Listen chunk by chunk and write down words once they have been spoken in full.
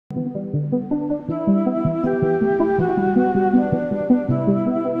Hello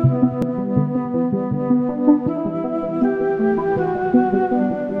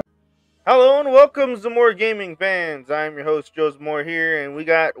and welcome to more gaming fans. I'm your host Joe's Moore here, and we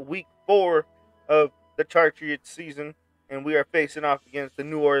got week 4 of the Chartriots season, and we are facing off against the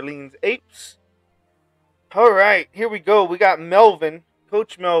New Orleans Apes. All right, here we go. We got Melvin,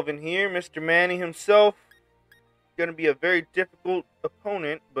 Coach Melvin here, Mr. Manny himself. Going to be a very difficult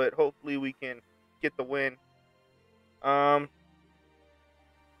opponent, but hopefully we can get the win. We're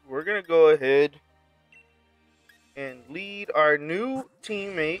going to go ahead and lead our new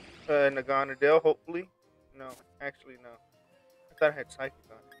teammate, Naganadel, hopefully. No, actually, no. I thought I had Psychic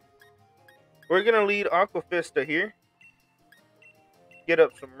on. We're going to lead Aquafista here. Get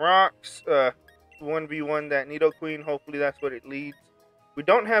up some rocks. 1v1 that Nidoqueen. Hopefully that's what it leads. We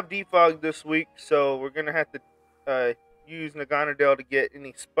don't have Defog this week, so we're going to have to use Naganadel to get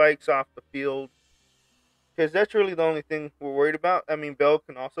any spikes off the field. Because that's really the only thing we're worried about. I mean, Bell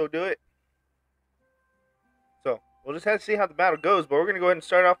can also do it. So, we'll just have to see how the battle goes. But we're going to go ahead and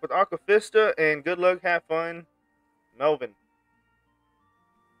start off with Aquafista. And good luck, have fun, Melvin.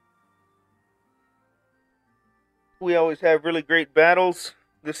 We always have really great battles.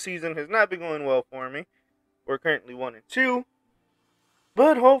 This season has not been going well for me. We're currently 1-2.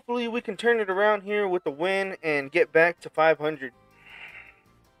 But hopefully we can turn it around here with a win and get back to 500.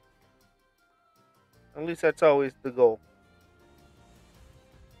 At least that's always the goal.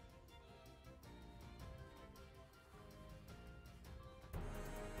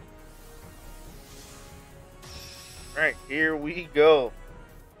 Alright, here we go.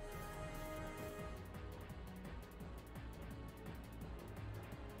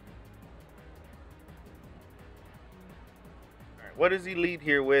 Alright, what does he lead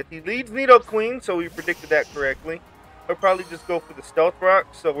here with? He leads Nidoqueen, so we predicted that correctly. He'll probably just go for the Stealth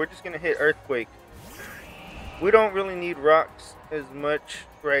Rock, so we're just going to hit Earthquake. We don't really need rocks as much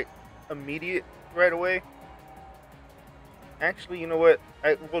right away. Actually, you know what?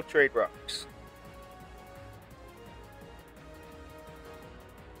 We'll trade rocks.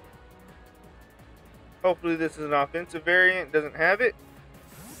 Hopefully this is an offensive variant. Doesn't have it.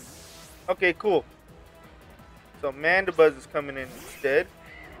 Okay, cool. So Mandibuzz is coming in instead.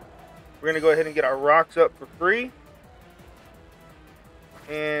 We're going to go ahead and get our rocks up for free.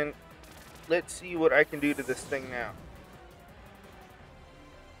 And let's see what I can do to this thing now.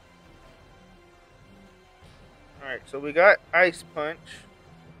 Alright, so we got Ice Punch.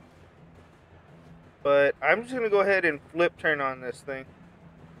 But I'm just going to go ahead and flip turn on this thing.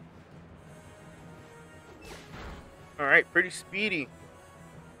 Alright, pretty speedy.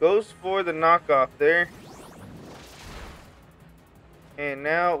 Goes for the knockoff there. And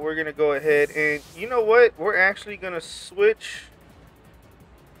now we're going to go ahead and, you know what? We're actually going to switch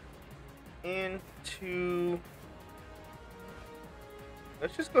into...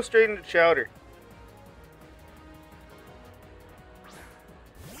 Let's just go straight into Chowder.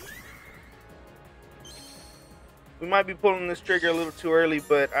 We might be pulling this trigger a little too early,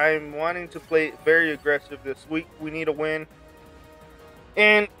 but I'm wanting to play very aggressive this week. We need a win.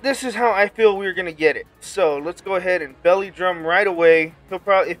 And this is how I feel we're going to get it. So let's go ahead and belly drum right away. He'll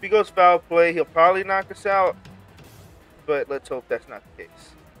probably, if he goes foul play, he'll probably knock us out. But let's hope that's not the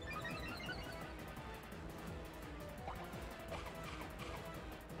case.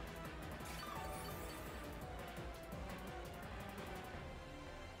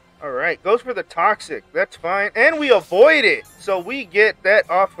 Alright, goes for the Toxic. That's fine. And we avoid it. So we get that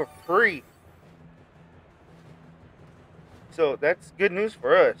off for free. So that's good news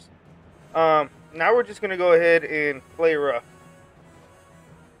for us. Now we're just going to go ahead and play rough.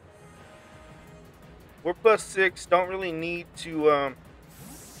 We're +6. Don't really need to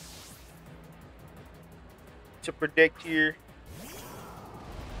predict here.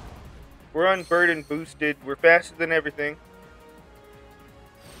 We're unburdened boosted. We're faster than everything.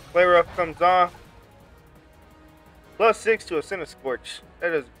 Play rough comes off. +6 to a Cinescorch.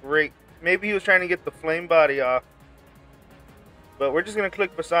 That is great. Maybe he was trying to get the flame body off. But we're just going to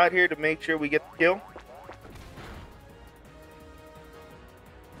click Facade here to make sure we get the kill.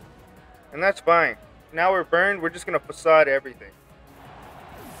 And that's fine. Now we're burned. We're just going to Facade everything.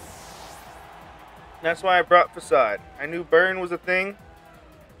 That's why I brought Facade. I knew burn was a thing.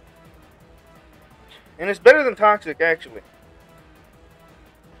 And it's better than Toxic, actually.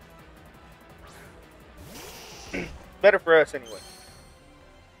 Better for us anyway.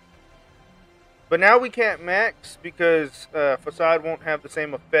 But now we can't max because Facade won't have the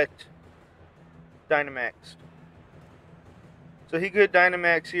same effect Dynamaxed. So he could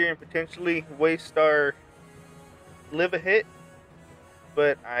Dynamax here and potentially waste our live a hit.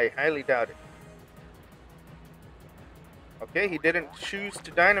 but I highly doubt it. Okay, he didn't choose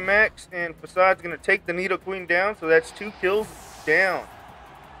to Dynamax, and Facade's going to take the Nidoqueen down, so that's 2 kills down.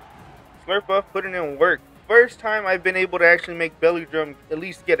 Slurpuff putting in work. First time I've been able to actually make Belly Drum at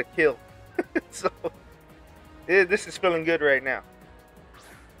least get a kill. So, this is feeling good right now.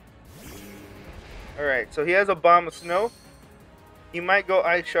 Alright, so he has a Bomb of Snow. He might go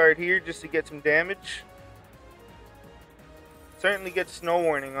Ice Shard here just to get some damage. Certainly get Snow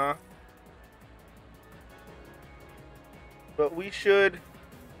Warning off. But we should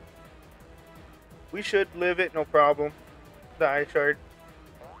live it, no problem. The Ice Shard.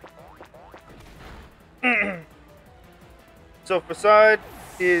 So Facade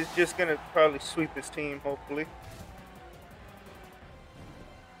is just gonna probably sweep his team, hopefully.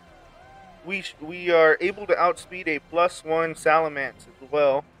 We are able to outspeed a +1 Salamence as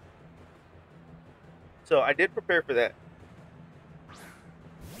well. So I did prepare for that.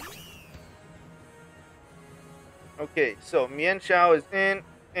 Okay, so Mienshao is in,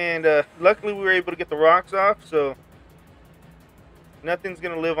 and luckily we were able to get the rocks off, so nothing's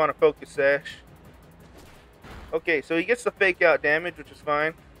gonna live on a Focus Sash. Okay, so he gets the fake out damage, which is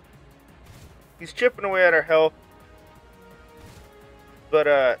fine. He's chipping away at our health,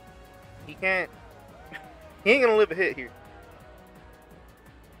 but he can't. He ain't gonna live a hit here.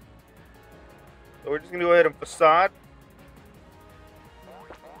 So we're just gonna go ahead and Facade.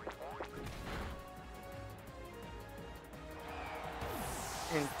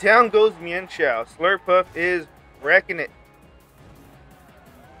 And down goes Mienshao. Slurpuff is wrecking it.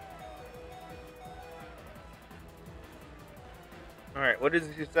 Alright, what does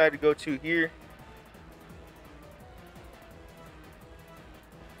he decide to go to here?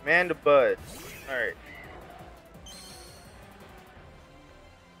 Mandibuzz. Alright.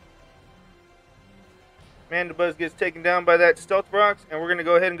 Mandibuzz gets taken down by that Stealth Rocks, and we're going to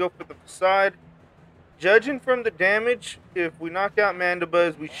go ahead and go for the Facade. Judging from the damage, if we knock out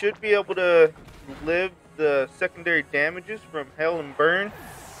Mandibuzz, we should be able to live the secondary damages from Hail and Burn,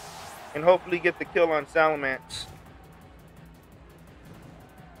 and hopefully get the kill on Salamence.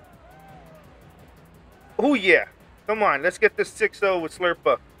 Oh yeah, come on, let's get this 6-0 with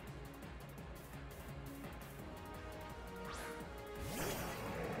Slurpuff.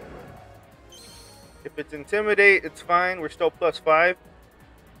 If it's Intimidate, it's fine, we're still +5.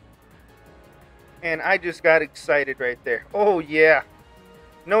 And I just got excited right there. Oh yeah,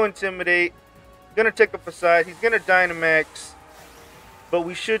 no Intimidate, gonna take a Facade, he's gonna Dynamax, but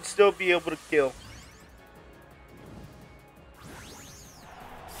we should still be able to kill.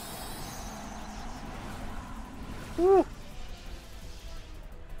 Woo.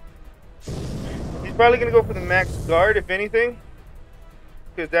 He's probably going to go for the Max Guard, if anything,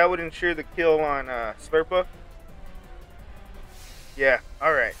 because that would ensure the kill on Slurpuff. Yeah,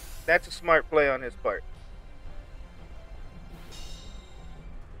 alright. That's a smart play on his part.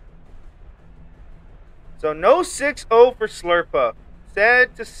 So no 6-0 for Slurpuff.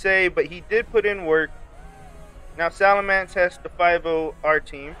 Sad to say, but he did put in work. Now Salamence has to 5-0 our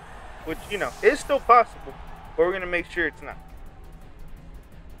team, which, you know, is still possible. But we're going to make sure it's not.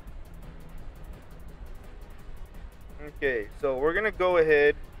 Okay, so we're going to go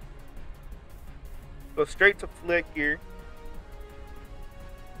ahead. Go straight to Flick here.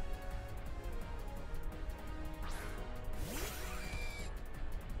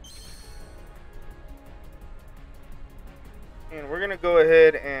 And we're going to go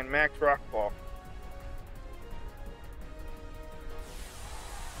ahead and max Rock Ball.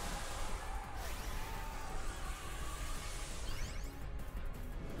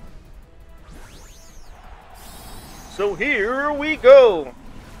 So here we go.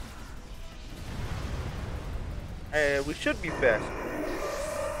 We should be fast.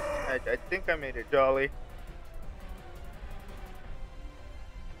 I think I made it jolly.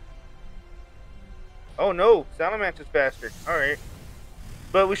 Oh no, Salamence is faster. Alright.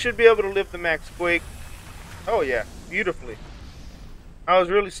 But we should be able to live the Max Quake. Oh yeah, beautifully. I was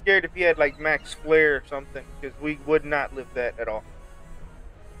really scared if he had like Max Flare or something, because we would not live that at all.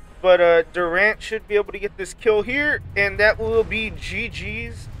 But Durant should be able to get this kill here, and that will be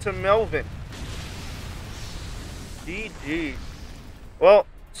GG's to Melvin. GG. Well,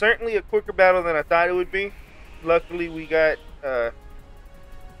 certainly a quicker battle than I thought it would be. Luckily we got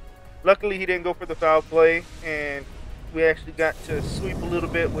luckily he didn't go for the foul play, and we actually got to sweep a little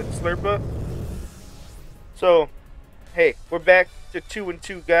bit with Slurpuff. So, hey, we're back to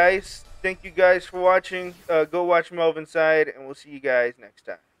 2-2, guys. Thank you guys for watching. Go watch Melvin's side, and we'll see you guys next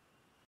time.